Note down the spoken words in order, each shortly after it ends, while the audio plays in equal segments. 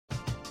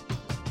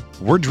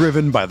We're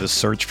driven by the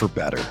search for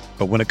better.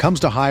 But when it comes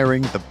to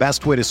hiring, the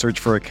best way to search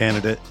for a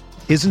candidate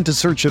isn't to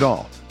search at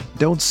all.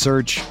 Don't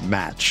search,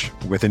 match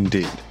with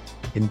Indeed.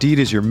 Indeed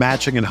is your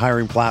matching and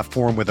hiring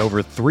platform with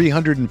over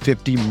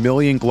 350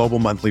 million global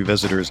monthly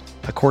visitors,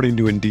 according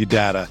to Indeed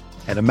data,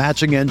 and a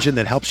matching engine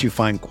that helps you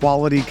find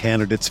quality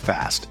candidates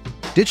fast.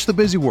 Ditch the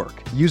busy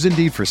work. Use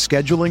Indeed for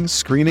scheduling,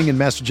 screening, and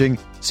messaging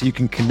so you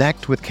can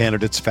connect with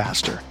candidates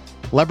faster.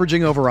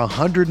 Leveraging over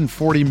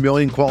 140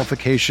 million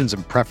qualifications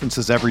and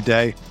preferences every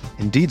day,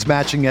 Indeed's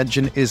matching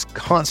engine is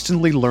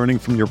constantly learning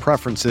from your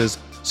preferences,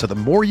 so the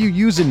more you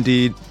use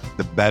Indeed,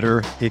 the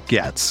better it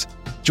gets.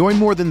 Join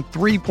more than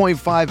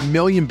 3.5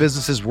 million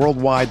businesses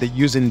worldwide that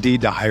use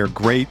Indeed to hire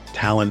great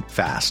talent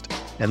fast.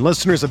 And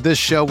listeners of this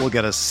show will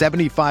get a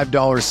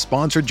 $75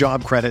 sponsored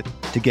job credit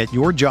to get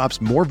your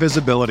jobs more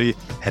visibility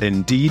at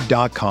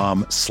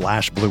Indeed.com/Blue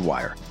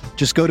Wire.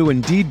 Just go to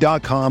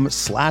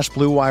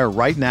Indeed.com/Blue Wire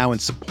right now and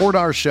support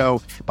our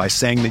show by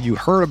saying that you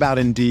heard about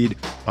Indeed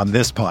on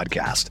this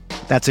podcast.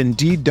 That's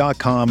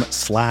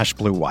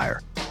Indeed.com/Blue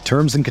Wire.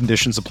 Terms and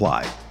conditions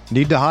apply.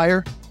 Need to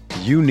hire?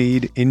 You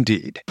need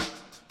Indeed.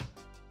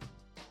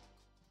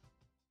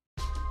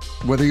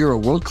 Whether you're a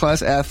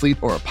world-class athlete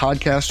or a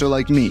podcaster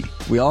like me,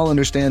 we all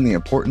understand the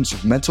importance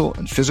of mental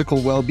and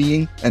physical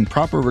well-being and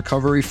proper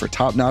recovery for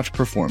top-notch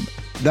performance.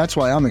 That's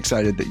why I'm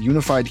excited that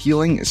Unified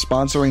Healing is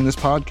sponsoring this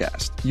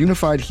podcast.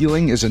 Unified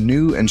Healing is a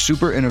new and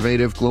super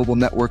innovative global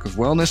network of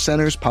wellness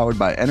centers powered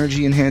by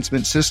Energy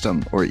Enhancement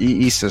System, or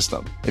EE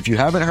System. If you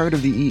haven't heard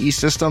of the EE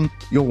System,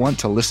 you'll want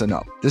to listen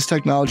up. This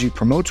technology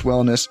promotes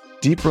wellness,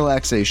 deep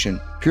relaxation,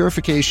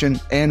 purification,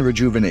 and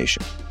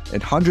rejuvenation.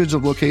 At hundreds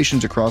of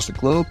locations across the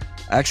globe,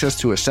 access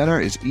to a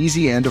center is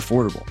easy and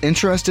affordable.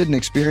 Interested in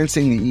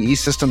experiencing the EE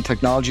System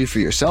technology for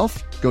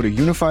yourself? Go to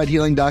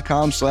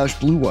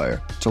unifiedhealing.com/Blue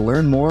Wire to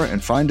learn more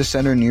and find a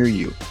center near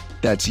you.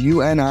 That's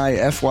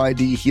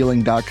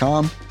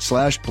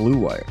UNIFYDhealing.com/Blue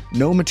Wire.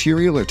 No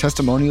material or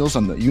testimonials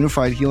on the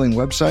Unified Healing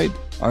website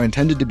are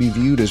intended to be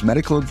viewed as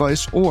medical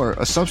advice or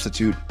a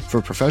substitute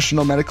for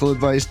professional medical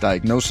advice,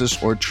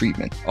 diagnosis, or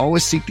treatment.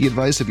 Always seek the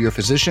advice of your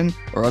physician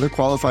or other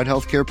qualified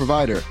healthcare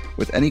provider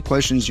with any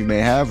questions you may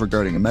have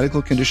regarding a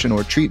medical condition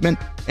or treatment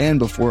and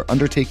before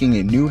undertaking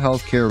a new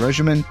healthcare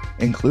regimen,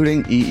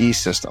 including EE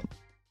System.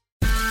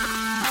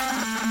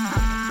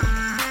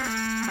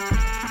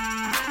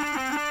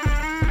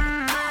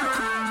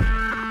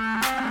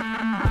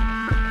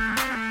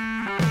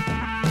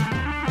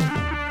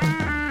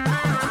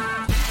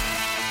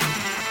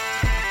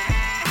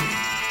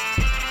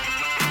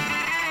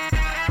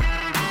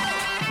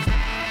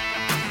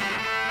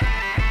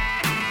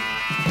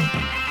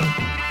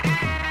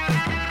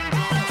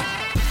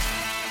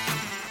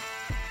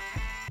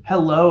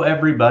 Hello,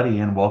 everybody,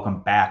 and welcome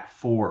back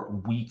for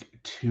Week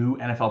 2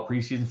 NFL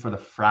preseason for the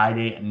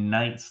Friday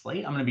night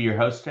slate. I'm going to be your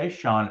host today,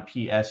 Sean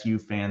PSU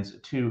Fans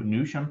 2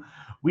 Newsham.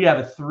 We have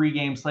a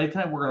 3-game slate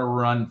tonight. We're going to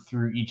run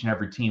through each and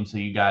every team so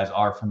you guys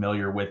are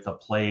familiar with the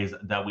plays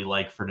that we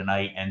like for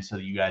tonight and so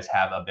that you guys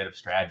have a bit of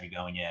strategy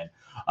going in.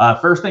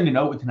 First thing to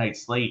note with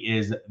tonight's slate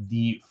is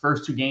the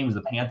first 2 games,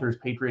 the Panthers,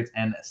 Patriots,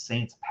 and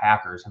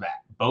Saints-Packers have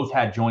both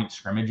had joint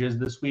scrimmages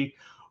this week.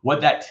 What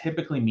that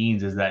typically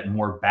means is that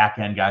more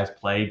back-end guys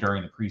play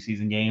during the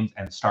preseason games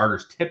and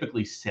starters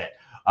typically sit.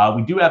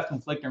 We do have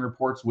conflicting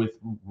reports with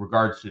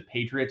regards to the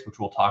Patriots, which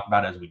we'll talk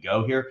about as we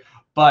go here,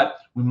 but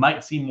we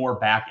might see more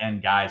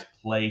back-end guys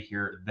play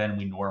here than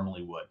we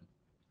normally would.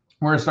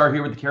 We're going to start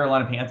here with the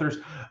Carolina Panthers.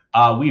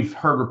 We've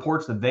heard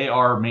reports that they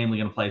are mainly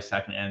going to play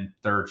second and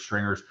third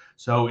stringers.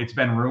 So it's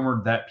been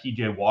rumored that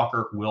PJ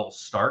Walker will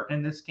start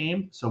in this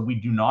game. So we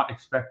do not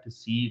expect to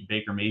see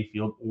Baker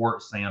Mayfield or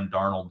Sam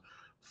Darnold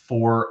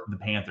for the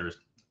Panthers.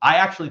 I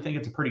actually think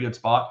it's a pretty good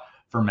spot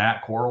for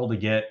Matt Corral to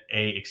get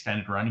a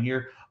extended run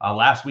here.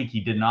 Last week, he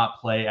did not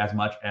play as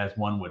much as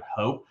one would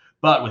hope,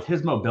 but with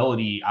his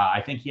mobility,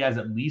 I think he has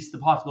at least the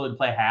possibility to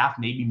play half,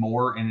 maybe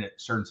more in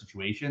certain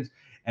situations.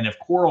 And if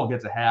Corral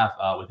gets a half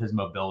with his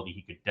mobility,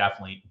 he could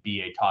definitely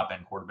be a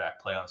top-end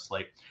quarterback play on the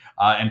slate.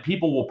 And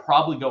people will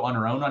probably go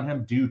under-owned on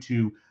him due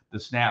to the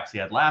snaps he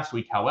had last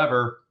week.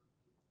 However,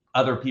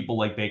 other people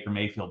like Baker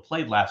Mayfield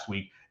played last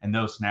week, and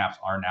those snaps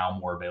are now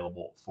more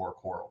available for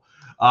Corral.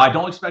 I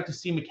don't expect to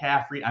see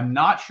McCaffrey. I'm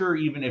not sure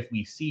even if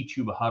we see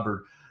Chuba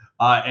Hubbard.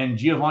 And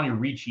Giovanni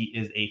Ricci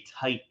is a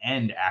tight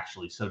end,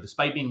 actually. So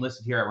despite being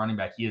listed here at running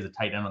back, he is a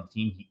tight end on the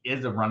team. He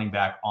is a running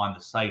back on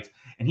the sites.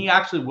 And he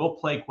actually will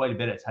play quite a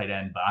bit at tight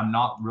end, but I'm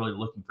not really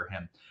looking for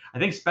him. I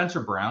think Spencer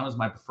Brown is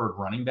my preferred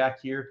running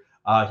back here.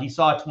 He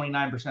saw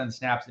 29% of the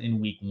snaps in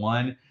week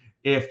 1.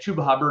 If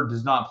Chuba Hubbard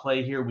does not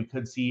play here, we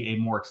could see a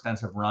more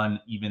extensive run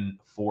even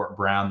for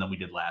Brown than we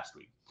did last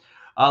week.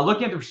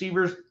 Looking at the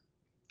receivers,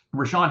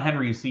 Rashawn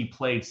Henry, you see,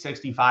 played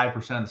 65%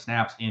 of the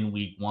snaps in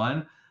week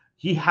 1.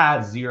 He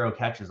had 0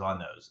 catches on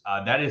those.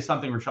 That is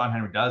something Rashawn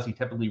Henry does. He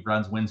typically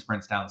runs wind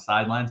sprints down the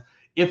sidelines.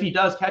 If he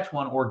does catch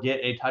one or get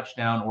a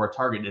touchdown or a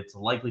target, it's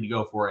likely to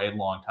go for a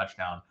long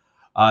touchdown.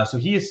 So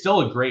he is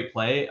still a great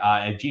play,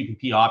 a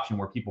GPP option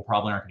where people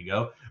probably aren't going to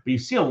go. But you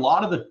see a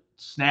lot of the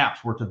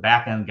snaps were to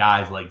back end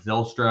guys like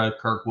Zylstra,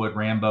 Kirkwood,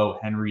 Rambo,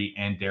 Henry,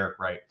 and Derek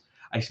Wright.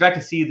 I expect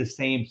to see the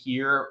same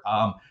here.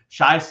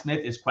 Shi Smith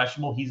is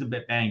questionable. He's a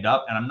bit banged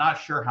up, and I'm not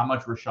sure how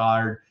much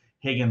Rashard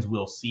Higgins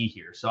will see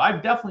here. So I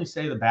definitely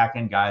say the back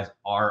end guys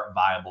are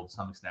viable to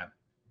some extent.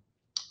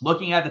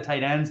 Looking at the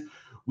tight ends,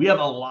 we have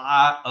a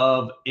lot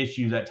of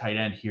issues at tight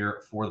end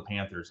here for the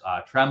Panthers.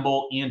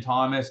 Tremble, Ian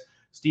Thomas,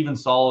 Stephen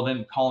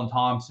Sullivan, Colin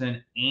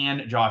Thompson,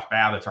 and Josh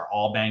Babbitts are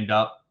all banged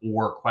up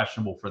or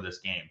questionable for this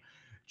game.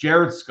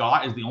 Jared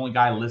Scott is the only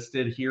guy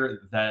listed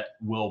here that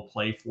will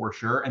play for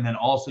sure. And then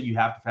also you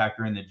have to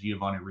factor in that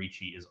Giovanni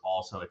Ricci is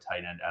also a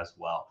tight end as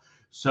well.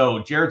 So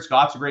Jared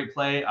Scott's a great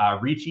play.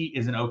 Ricci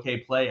is an okay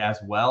play as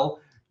well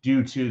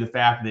due to the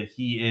fact that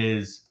he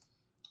is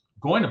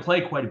going to play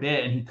quite a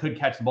bit and he could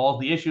catch the balls.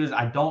 The issue is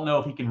I don't know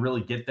if he can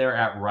really get there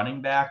at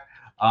running back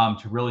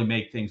to really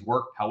make things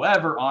work.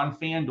 However, on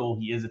FanDuel,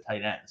 he is a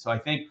tight end. So I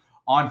think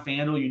on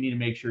FanDuel, you need to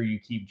make sure you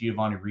keep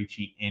Giovanni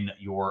Ricci in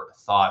your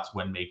thoughts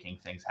when making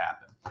things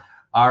happen.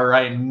 All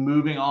right,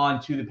 moving on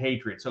to the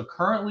Patriots. So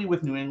currently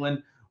with New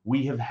England,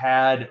 we have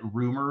had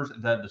rumors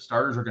that the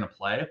starters are going to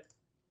play.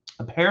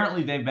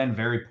 Apparently, they've been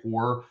very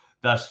poor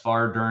thus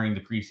far during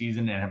the preseason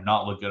and have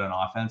not looked good on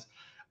offense.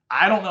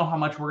 I don't know how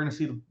much we're going to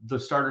see the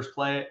starters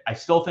play. I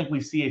still think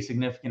we see a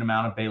significant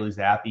amount of Bailey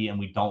Zappi, and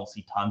we don't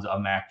see tons of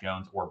Mac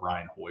Jones or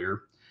Brian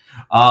Hoyer.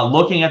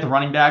 Looking at the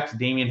running backs,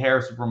 Damian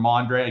Harris and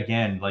Ramondre,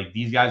 again, like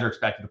these guys are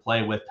expected to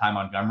play with Ty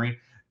Montgomery.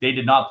 They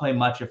did not play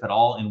much, if at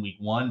all, in week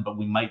one, but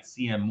we might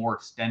see a more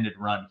extended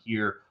run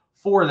here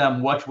for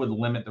them, which would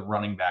limit the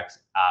running backs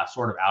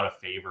sort of out of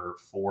favor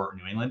for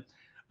New England.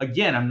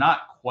 Again, I'm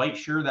not quite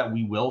sure that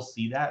we will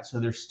see that. So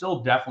there's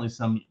still definitely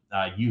some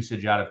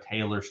usage out of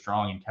Taylor,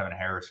 Strong, and Kevin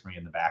Harris for me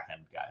in the back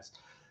end, guys.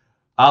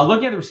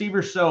 Looking at the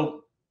receivers,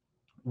 so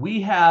we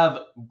have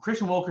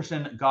Christian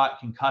Wilkerson got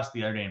concussed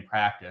the other day in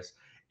practice,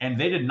 and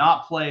they did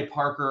not play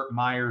Parker,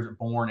 Myers,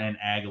 Bourne, and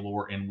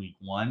Aguilar in week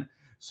one.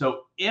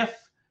 So if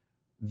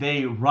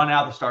they run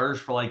out the starters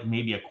for like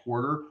maybe a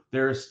quarter,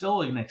 there is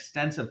still an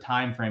extensive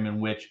time frame in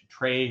which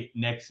Trey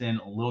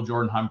Nixon, Lil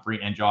Jordan Humphrey,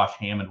 and Josh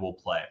Hammond will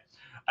play.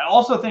 I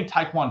also think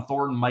Tyquan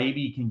Thornton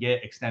maybe can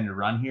get extended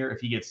run here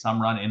if he gets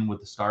some run in with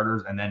the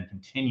starters and then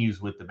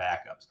continues with the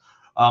backups.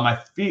 My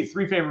three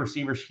favorite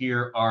receivers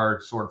here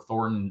are sort of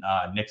Thornton,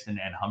 Nixon,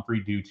 and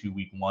Humphrey due to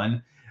week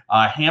one.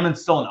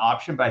 Hammond's still an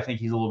option, but I think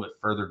he's a little bit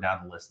further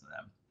down the list than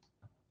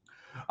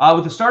them.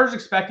 With the starters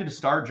expected to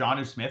start,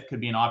 Jonnu Smith could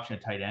be an option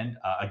at tight end.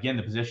 Again,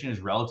 the position is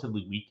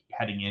relatively weak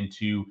heading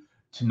into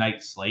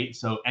tonight's slate.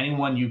 So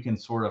anyone you can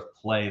sort of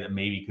play that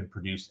maybe could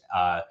produce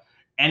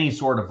any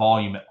sort of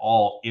volume at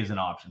all is an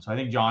option. So I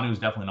think Jonnu is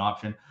definitely an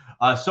option.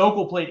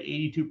 Sokol played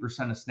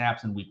 82% of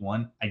snaps in week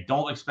one. I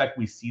don't expect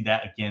we see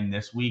that again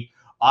this week.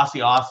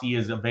 Ossie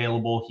is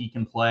available. He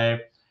can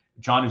play.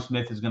 Jonnu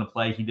Smith is going to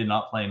play. He did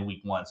not play in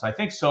week one. So I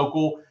think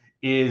Sokol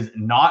is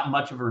not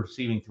much of a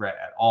receiving threat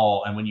at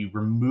all. And when you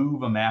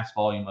remove a mass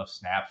volume of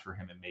snaps for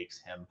him, it makes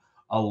him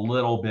a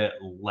little bit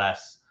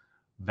less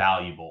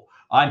valuable.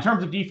 In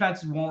terms of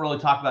defenses, we won't really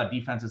talk about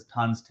defenses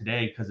tons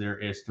today because there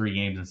is 3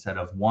 games instead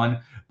of 1.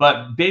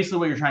 But basically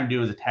what you're trying to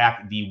do is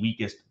attack the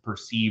weakest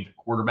perceived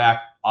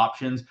quarterback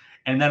options.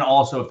 And then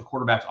also if the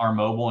quarterbacks are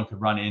mobile and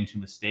could run into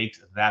mistakes,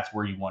 that's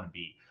where you want to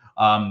be.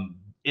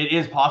 It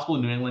is possible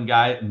New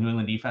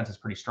England defense is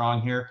pretty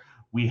strong here.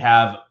 We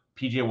have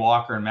PJ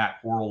Walker and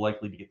Matt Corral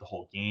likely to get the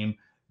whole game.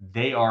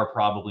 They are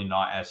probably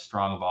not as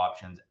strong of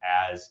options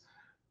as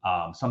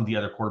some of the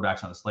other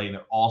quarterbacks on the slate. And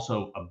they're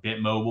also a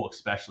bit mobile,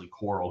 especially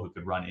Corral, who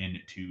could run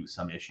into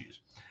some issues.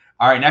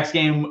 All right, next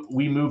game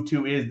we move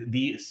to is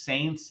the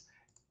Saints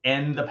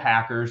and the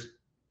Packers.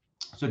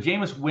 So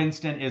Jameis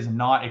Winston is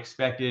not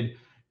expected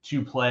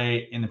to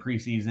play in the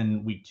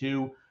preseason week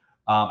 2.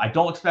 I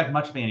don't expect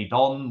much of Andy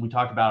Dalton. We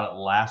talked about it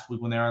last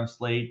week when they were on the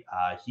slate.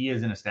 He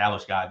is an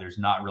established guy. There's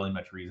not really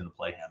much reason to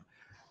play him.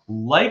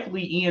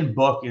 Likely Ian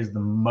Book is the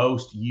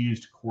most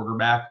used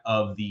quarterback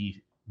of the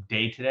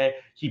day today.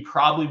 He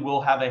probably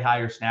will have a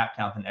higher snap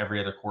count than every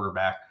other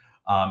quarterback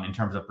in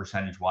terms of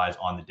percentage-wise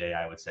on the day,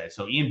 I would say.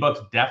 So Ian Book's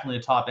definitely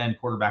a top-end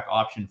quarterback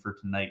option for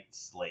tonight's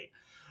slate.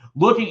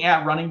 Looking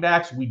at running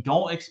backs, we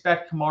don't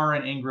expect Kamara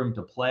and Ingram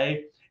to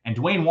play. And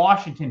Dwayne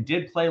Washington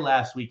did play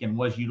last week and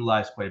was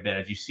utilized quite a bit.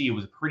 As you see, it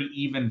was a pretty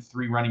even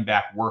 3 running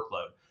back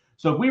workload.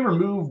 So if we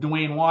remove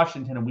Dwayne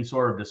Washington and we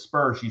sort of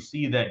disperse, you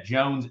see that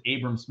Jones,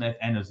 Abram Smith,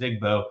 and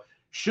Ozigbo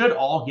should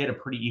all get a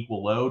pretty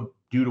equal load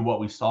due to what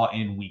we saw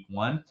in week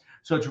 1.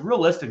 So it's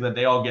realistic that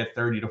they all get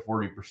 30 to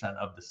 40%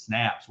 of the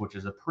snaps, which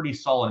is a pretty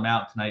solid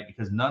amount tonight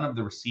because none of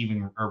the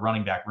receiving or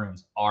running back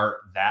rooms are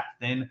that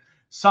thin.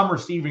 Some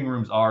receiving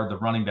rooms are, the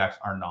running backs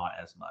are not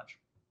as much.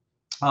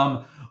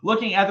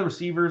 Looking at the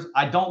receivers,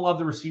 I don't love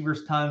the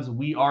receivers tons.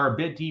 We are a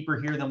bit deeper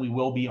here than we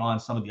will be on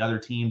some of the other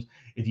teams.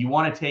 If you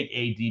want to take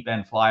a deep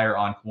end flyer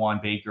on Kwan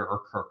Baker or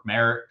Kirk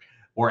Merritt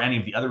or any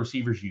of the other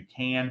receivers, you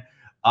can.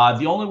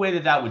 The only way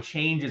that would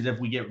change is if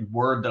we get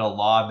word that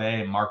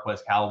Olave,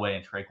 Marquez Callaway,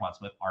 and Traquan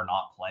Smith are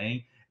not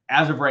playing.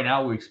 As of right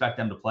now, we expect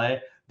them to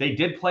play. they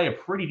did play a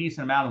pretty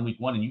decent amount in week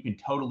 1, and you can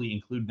totally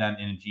include them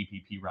in a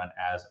GPP run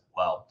as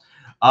well.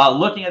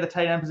 Looking at the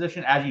tight end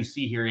position, as you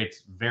see here,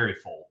 it's very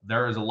full.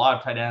 There is a lot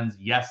of tight ends.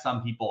 Yes,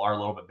 some people are a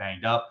little bit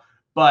banged up,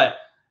 but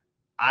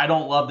I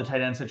don't love the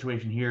tight end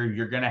situation here.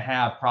 You're going to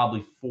have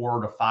probably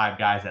 4 to 5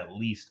 guys at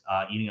least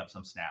eating up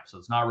some snaps. So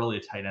it's not really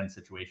a tight end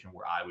situation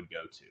where I would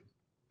go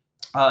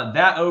to.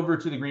 That over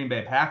to the Green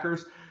Bay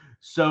Packers.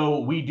 So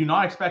we do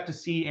not expect to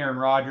see Aaron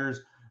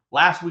Rodgers.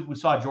 Last week, we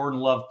saw Jordan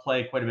Love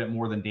play quite a bit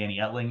more than Danny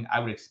Etling. I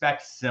would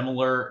expect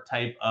similar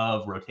type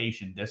of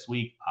rotation this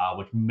week,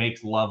 which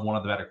makes Love one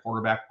of the better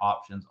quarterback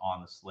options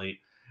on the slate.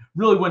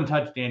 Really wouldn't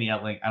touch Danny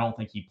Etling. I don't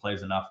think he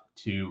plays enough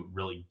to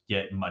really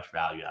get much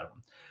value out of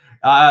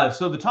him.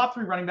 So the top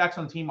 3 running backs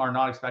on the team are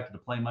not expected to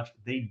play much.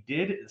 They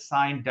did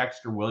sign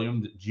Dexter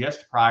Williams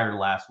just prior to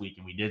last week,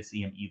 and we did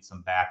see him eat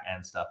some back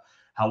end stuff.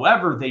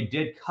 However, they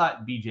did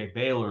cut BJ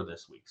Baylor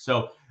this week.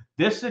 So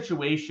this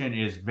situation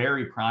is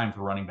very prime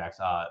for running backs.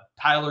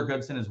 Tyler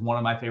Goodson is one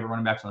of my favorite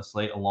running backs on the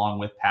slate, along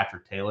with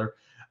Patrick Taylor.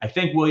 I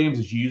think Williams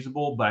is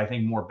usable, but I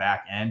think more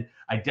back end.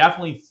 I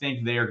definitely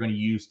think they are going to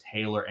use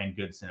Taylor and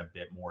Goodson a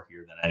bit more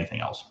here than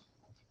anything else.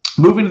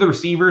 Moving to the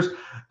receivers,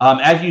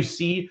 as you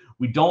see,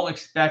 we don't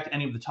expect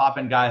any of the top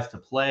end guys to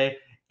play.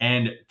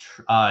 And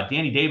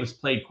Danny Davis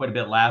played quite a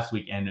bit last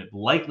week and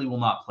likely will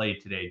not play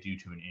today due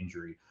to an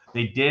injury.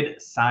 They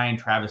did sign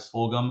Travis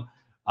Fulgham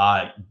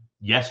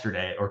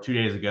yesterday or 2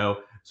 days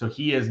ago. So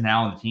he is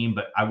now on the team,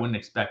 but I wouldn't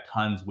expect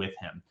tons with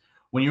him.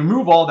 When you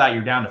remove all that,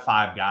 you're down to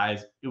 5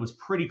 guys. It was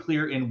pretty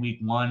clear in week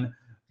 1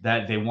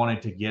 that they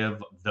wanted to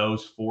give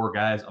those 4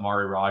 guys,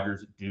 Amari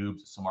Rodgers,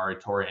 Dubes, Samori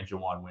Toure, and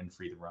Juwann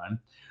Winfree, the run.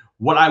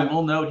 What I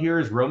will note here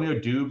is Romeo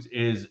Dubes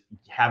is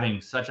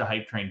having such a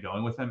hype train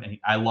going with him, and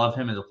I love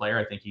him as a player.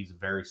 I think he's a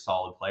very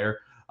solid player.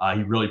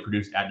 He really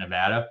produced at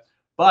Nevada.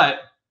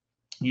 But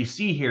you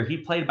see here, he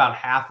played about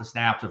half the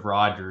snaps of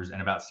Rodgers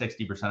and about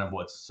 60% of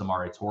what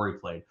Samori Toure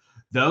played.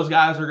 Those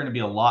guys are going to be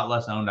a lot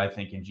less owned, I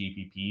think, in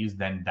GPPs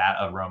than that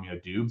of Romeo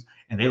Dubes,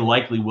 and they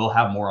likely will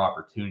have more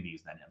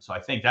opportunities than him. So I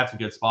think that's a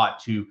good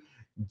spot to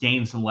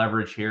gain some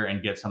leverage here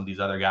and get some of these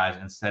other guys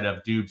instead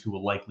of Dubes, who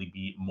will likely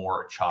be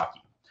more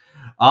chalky.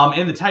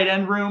 In the tight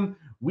end room,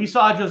 we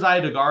saw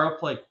Josiah DeGuara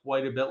play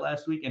quite a bit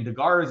last week, and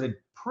DeGuara is a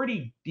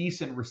pretty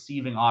decent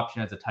receiving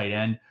option as a tight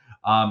end.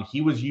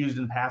 He was used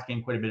in the pass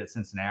game quite a bit at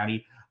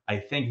Cincinnati. I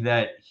think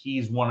that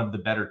he's one of the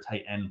better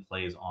tight end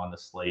plays on the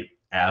slate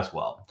as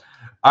well.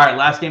 All right,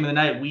 last game of the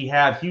night, we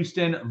have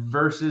Houston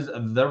versus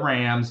the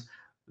Rams.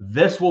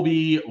 This will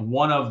be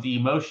one of the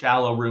most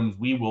shallow rooms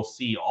we will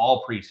see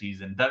all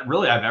preseason that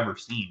really I've ever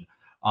seen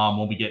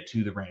when we get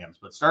to the Rams.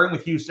 But starting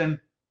with Houston,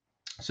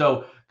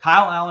 so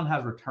Kyle Allen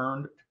has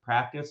returned to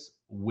practice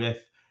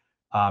with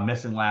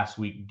missing last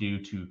week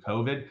due to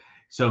COVID.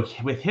 So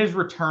with his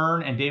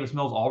return and Davis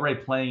Mills already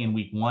playing in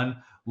week 1,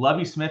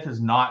 Lovie Smith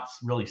has not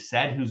really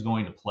said who's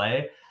going to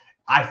play.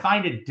 I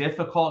find it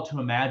difficult to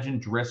imagine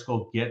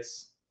Driscoll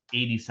gets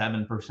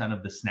 87%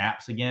 of the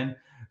snaps again.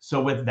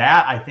 So with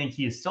that, I think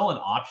he is still an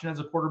option as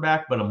a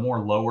quarterback, but a more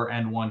lower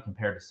end one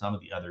compared to some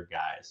of the other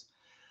guys.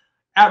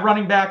 At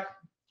running back,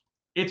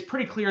 it's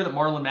pretty clear that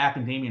Marlon Mack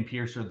and Dameon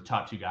Pierce are the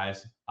top 2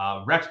 guys.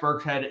 Rex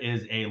Burkhead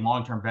is a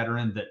long-term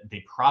veteran that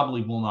they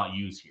probably will not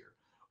use here.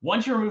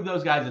 Once you remove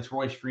those guys, it's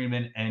Royce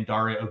Freeman and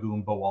Dare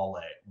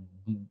Ogunbowale.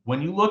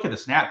 When you look at the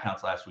snap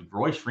counts last week,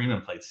 Royce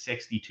Freeman played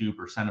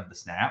 62% of the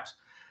snaps.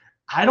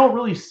 I don't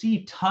really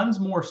see tons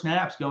more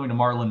snaps going to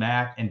Marlon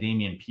Mack and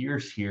Dameon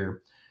Pierce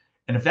here.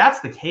 And if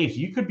that's the case,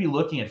 you could be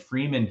looking at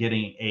Freeman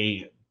getting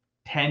a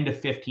 10 to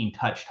 15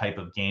 touch type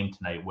of game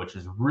tonight, which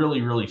is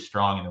really, really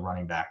strong in the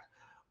running back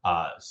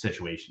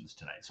situations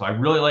tonight. So I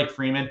really like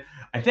Freeman.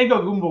 I think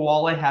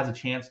Ogunbowale has a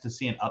chance to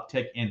see an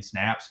uptick in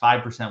snaps.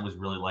 5% was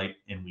really light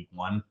in week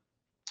 1.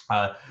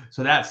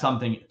 So that's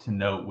something to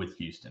note with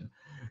Houston.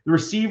 The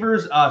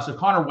receivers, so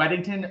Connor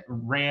Weddington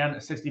ran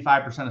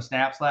 65% of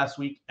snaps last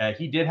week.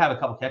 He did have a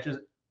couple catches.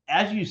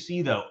 As you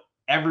see, though,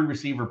 every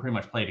receiver pretty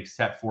much played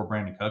except for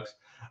Brandon Cooks.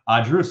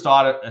 Drew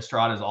Estrada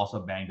is also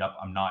banged up.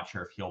 I'm not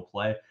sure if he'll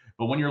play.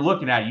 But when you're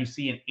looking at it, you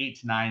see an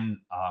 8 to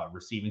 9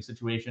 receiving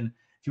situation.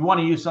 If you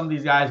want to use some of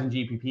these guys in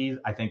GPPs,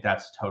 I think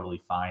that's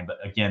totally fine. But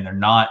again, they're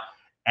not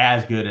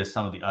as good as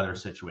some of the other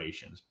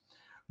situations.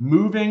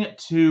 Moving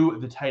to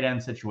the tight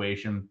end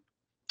situation.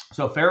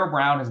 So Pharaoh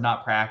Brown has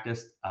not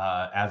practiced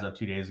as of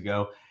 2 days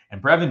ago, and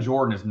Brevin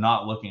Jordan is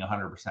not looking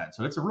 100%.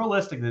 So it's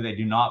realistic that they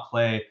do not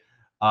play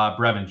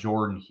Brevin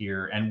Jordan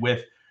here. And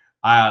with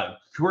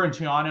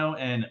Currentiano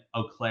and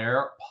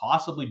Auclair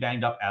possibly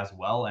banged up as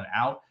well and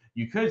out,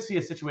 you could see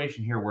a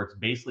situation here where it's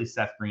basically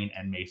Seth Green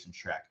and Mason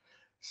Schreck.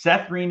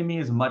 Seth Green to me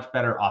is a much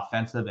better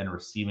offensive and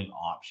receiving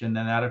option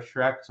than that of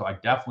Schreck, so I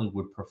definitely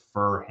would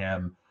prefer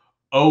him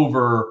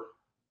over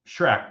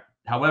Schreck.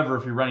 However,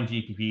 if you're running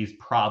GPPs,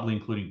 probably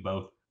including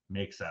both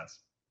makes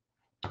sense.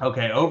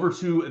 Okay, over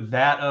to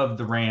that of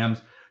the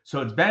Rams. So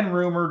it's been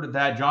rumored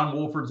that John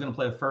Wolford's going to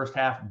play the first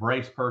half.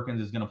 Bryce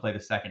Perkins is going to play the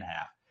second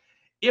half.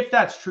 If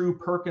that's true,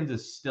 Perkins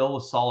is still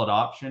a solid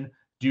option.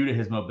 due to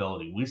his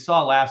mobility. We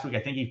saw last week, I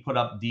think he put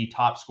up the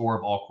top score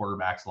of all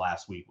quarterbacks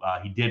last week.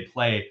 He did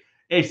play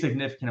a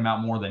significant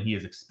amount more than he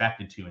is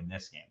expected to in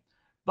this game.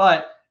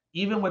 But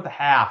even with the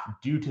half,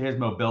 due to his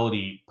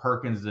mobility,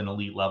 Perkins is an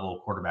elite level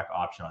quarterback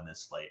option on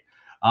this slate.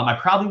 I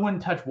probably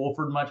wouldn't touch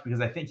Wolford much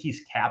because I think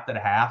he's capped at a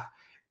half.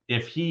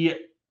 If he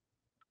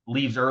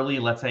leaves early,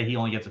 let's say he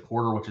only gets a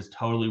quarter, which is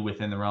totally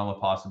within the realm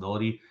of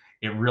possibility,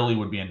 it really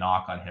would be a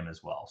knock on him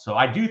as well. So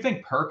I do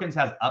think Perkins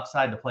has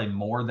upside to play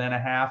more than a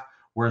half,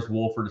 whereas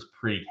Wolford is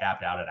pretty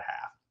capped out at a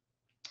half.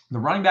 The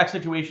running back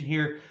situation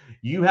here,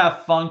 you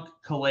have Funk,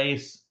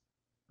 Calais,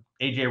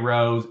 AJ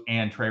Rose,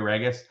 and Trey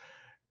Regis.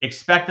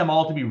 Expect them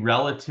all to be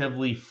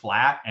relatively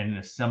flat and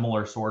a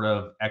similar sort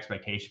of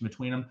expectation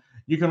between them.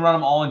 You can run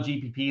them all in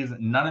GPPs.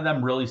 None of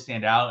them really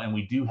stand out, and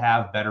we do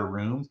have better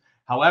rooms.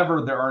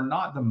 However, there are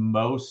not the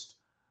most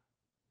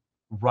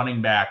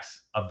running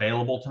backs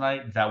available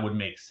tonight that would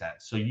make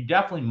sense. So you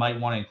definitely might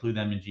want to include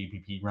them in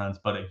GPP runs.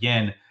 But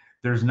again,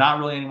 there's not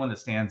really anyone that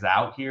stands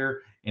out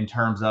here in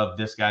terms of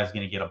this guy's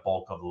going to get a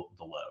bulk of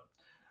the load.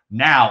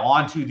 Now,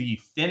 on to the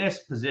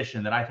thinnest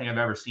position that I think I've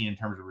ever seen in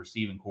terms of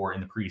receiving core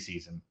in the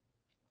preseason.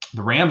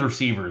 The Rams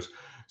receivers.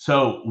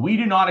 So we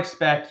do not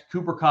expect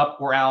Cooper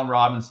Kupp or Allen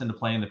Robinson to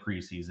play in the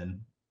preseason.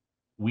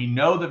 We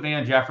know that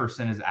Van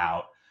Jefferson is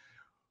out.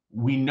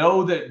 We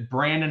know that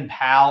Brandon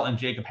Powell and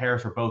Jacob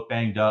Harris are both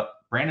banged up.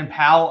 Brandon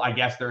Powell, I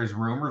guess there is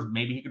rumors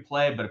maybe he could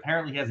play, but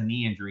apparently he has a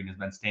knee injury and has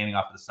been standing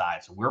off to the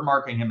side. So we're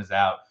marking him as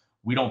out.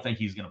 We don't think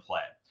he's going to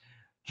play.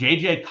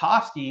 JJ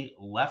Koski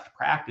left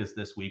practice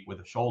this week with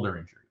a shoulder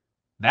injury.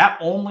 That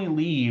only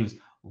leaves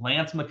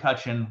Lance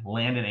McCutcheon,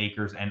 Landon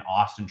Akers, and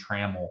Austin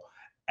Trammell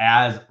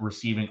as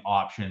receiving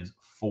options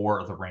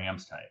for the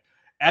Rams tonight.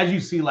 As you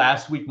see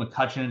last week,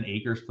 McCutcheon and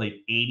Akers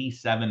played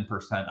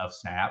 87% of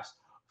snaps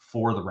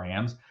for the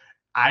Rams.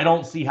 I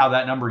don't see how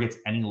that number gets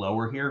any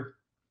lower here.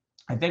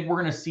 I think we're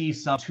going to see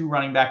some 2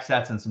 running back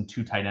sets and some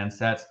 2 tight end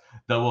sets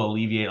that will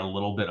alleviate a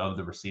little bit of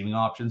the receiving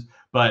options.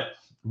 But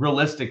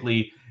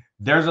realistically,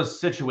 there's a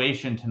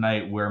situation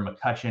tonight where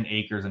McCutcheon,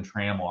 Akers, and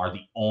Trammell are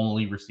the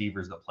only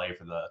receivers that play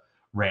for the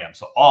Rams.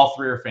 So all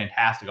 3 are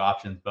fantastic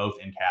options, both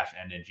in cash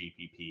and in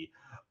GPP.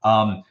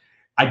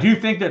 I do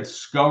think that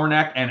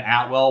Skowronek and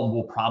Atwell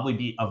will probably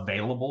be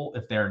available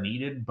if they're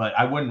needed, but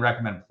I wouldn't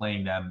recommend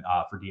playing them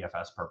for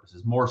DFS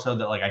purposes. More so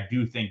that I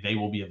do think they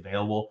will be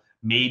available.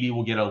 Maybe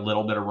we'll get a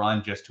little bit of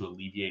run just to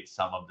alleviate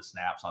some of the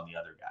snaps on the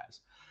other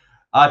guys.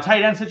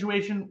 Tight end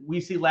situation,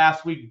 we see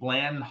last week,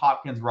 Bland,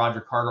 Hopkins,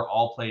 Roger Carter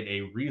all played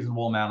a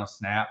reasonable amount of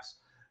snaps.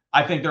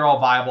 I think they're all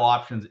viable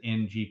options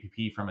in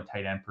GPP from a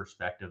tight end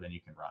perspective, and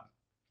you can run.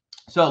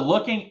 So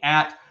looking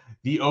at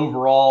the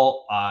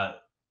overall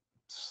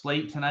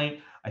slate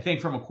tonight, I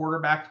think from a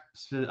quarterback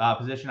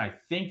position, I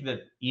think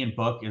that Ian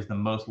Book is the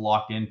most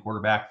locked in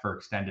quarterback for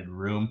extended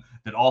room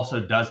that also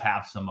does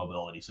have some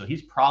mobility. So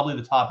he's probably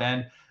the top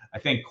end. I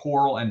think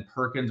Coral and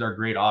Perkins are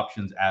great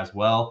options as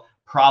well.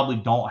 Probably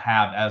don't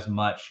have as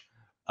much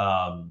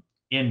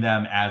in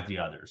them as the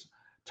others.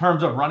 In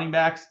terms of running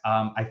backs,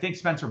 I think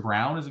Spencer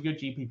Brown is a good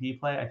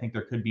GPP play. I think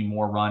there could be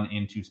more run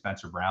into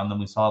Spencer Brown than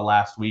we saw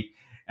last week.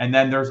 And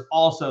then there's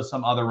also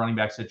some other running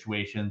back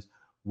situations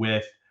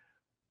with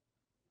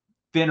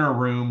thinner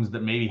rooms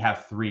that maybe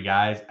have 3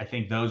 guys. I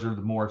think those are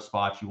the more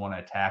spots you want to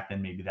attack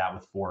than maybe that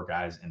with 4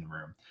 guys in the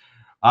room.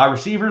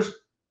 Receivers,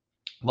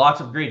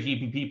 lots of great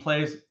GPP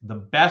plays. The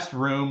best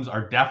rooms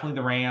are definitely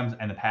the Rams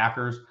and the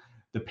Packers.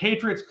 The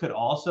Patriots could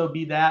also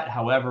be that.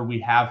 However, we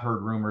have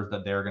heard rumors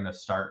that they're going to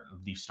start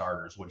the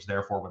starters, which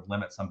therefore would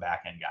limit some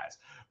back-end guys.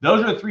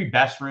 Those are the 3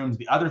 best rooms.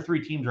 The other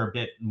 3 teams are a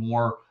bit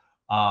more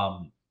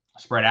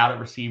spread out at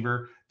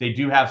receiver. They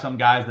do have some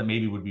guys that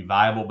maybe would be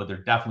viable, but they're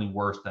definitely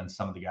worse than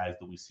some of the guys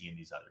that we see in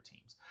these other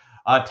teams.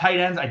 Tight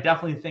ends, I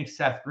definitely think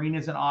Seth Green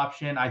is an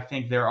option. I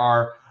think there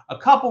are a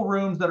couple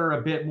rooms that are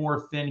a bit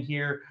more thin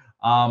here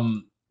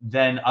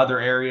than other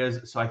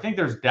areas. So I think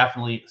there's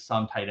definitely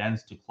some tight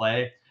ends to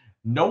play.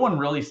 No one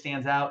really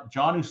stands out.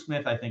 Jonnu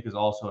Smith, I think, is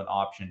also an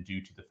option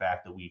due to the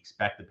fact that we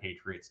expect the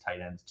Patriots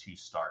tight ends to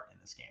start in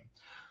this game.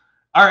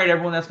 All right,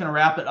 everyone, that's going to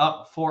wrap it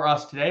up for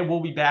us today. We'll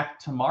be back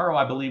tomorrow,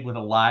 I believe, with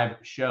a live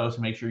show, so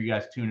make sure you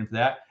guys tune in for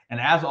that. And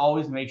as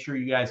always, make sure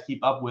you guys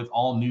keep up with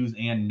all news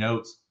and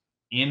notes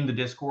in the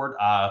Discord.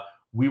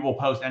 We will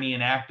post any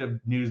inactive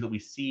news that we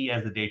see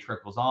as the day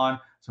trickles on,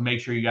 so make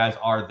sure you guys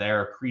are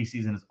there.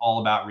 Preseason is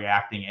all about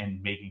reacting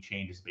and making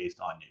changes based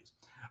on news.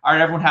 All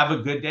right, everyone, have a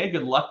good day.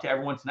 Good luck to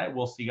everyone tonight.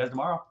 We'll see you guys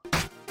tomorrow.